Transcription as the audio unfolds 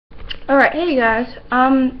Alright, hey guys,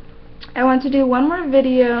 I want to do one more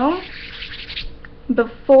video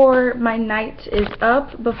before my night is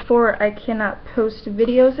up, before I cannot post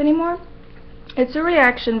videos anymore. It's a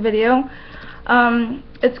reaction video.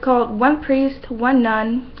 It's called One Priest, One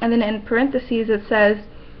Nun, and then in parentheses it says,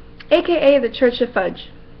 AKA the Church of Fudge.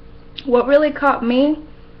 What really caught me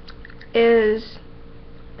is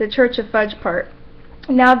the Church of Fudge part.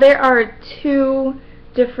 Now there are two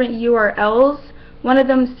different URLs. One of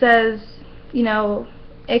them says, you know,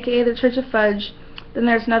 AKA the Church of Fudge. Then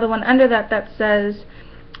there's another one under that that says,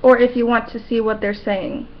 or if you want to see what they're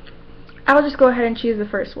saying. I'll just go ahead and choose the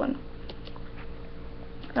first one.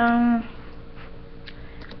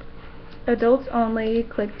 Adults only,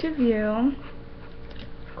 click to view,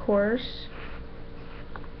 of course.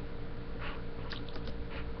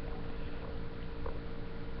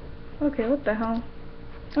 Okay, what the hell?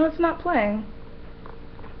 Oh, it's not playing.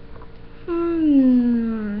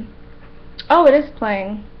 Oh, it is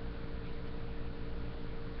playing.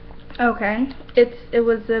 Okay,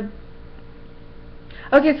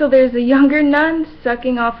 okay, so there's a younger nun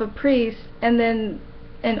sucking off a priest, and then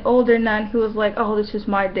an older nun who was like, oh, this is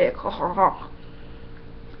my dick, ha ha ha.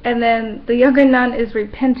 And then the younger nun is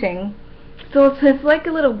repenting. So it's like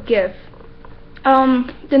a little gif.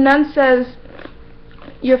 The nun says,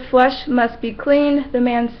 your flesh must be cleaned. The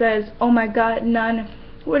man says, oh my god, nun,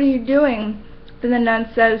 what are you doing? Then the nun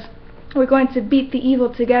says, we're going to beat the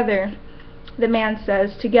evil together. The man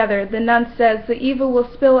says, together. The nun says, the evil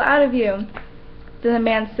will spill out of you. Then the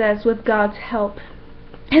man says, with God's help.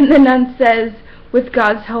 And the nun says, with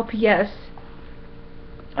God's help, yes.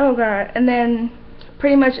 Oh god. And then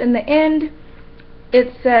pretty much in the end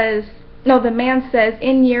it says, no, the man says,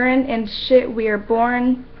 in urine and shit we are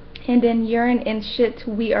born, and in urine and shit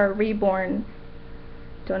we are reborn.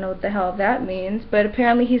 Don't know what the hell that means, but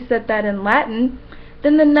apparently he said that in Latin.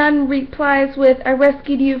 Then the nun replies with, I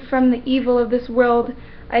rescued you from the evil of this world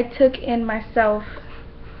I took in myself.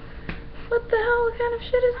 What the hell? What kind of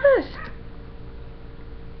shit is this?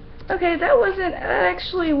 Okay, that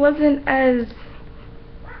actually wasn't as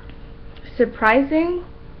surprising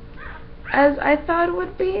as I thought it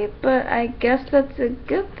would be, but I guess that's a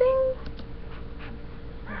good thing.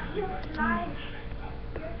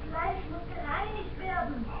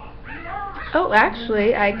 Oh,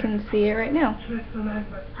 actually, I can see it right now.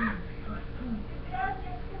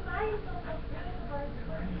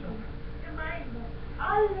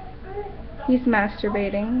 He's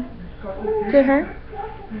masturbating to her.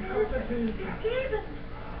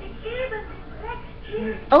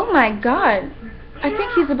 Oh my god. I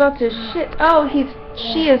think he's about to shit. Oh,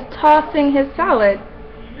 she is tossing his salad.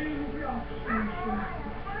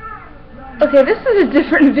 Okay, this is a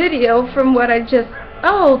different video from what I just...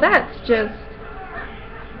 Oh, that's just...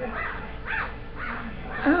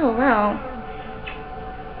 Oh, wow.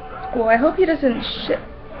 Well, I hope he doesn't shit.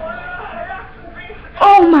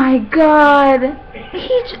 Oh my god!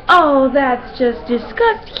 Oh, that's just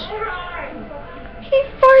disgusting. He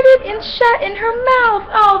farted and shat in her mouth.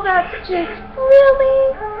 Oh, that's just...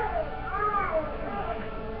 Really?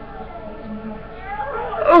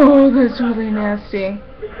 Oh, that's really nasty.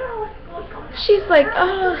 She's like,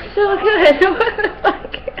 oh, so good. What the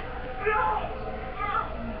fuck?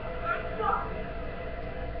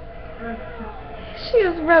 She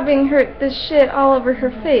was rubbing the shit all over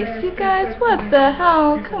her face. You guys, what the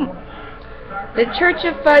hell? Come on.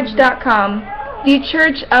 TheChurchOfFudge.com.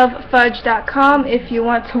 TheChurchOfFudge.com if you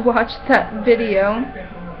want to watch that video.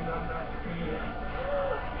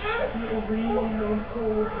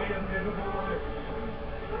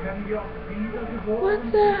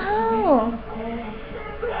 What the hell?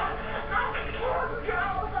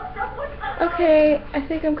 Okay, I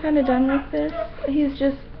think I'm kind of done with this. He's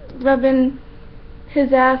just rubbing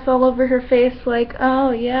his ass all over her face like,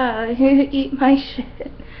 oh yeah, eat my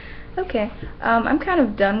shit. Okay, I'm kind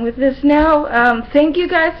of done with this now. Thank you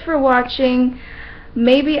guys for watching.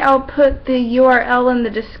 Maybe I'll put the URL in the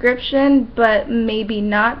description, but maybe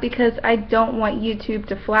not, because I don't want YouTube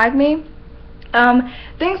to flag me.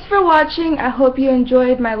 Thanks for watching. I hope you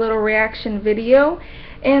enjoyed my little reaction video,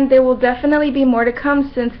 and there will definitely be more to come,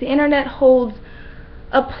 since the internet holds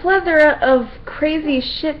a plethora of crazy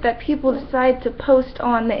shit that people decide to post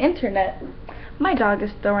on the internet. My dog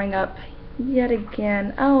is throwing up yet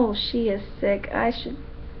again. Oh, she is sick.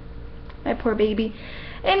 My poor baby.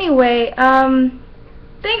 Anyway,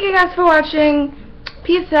 thank you guys for watching.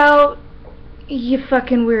 Peace out, you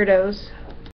fucking weirdos.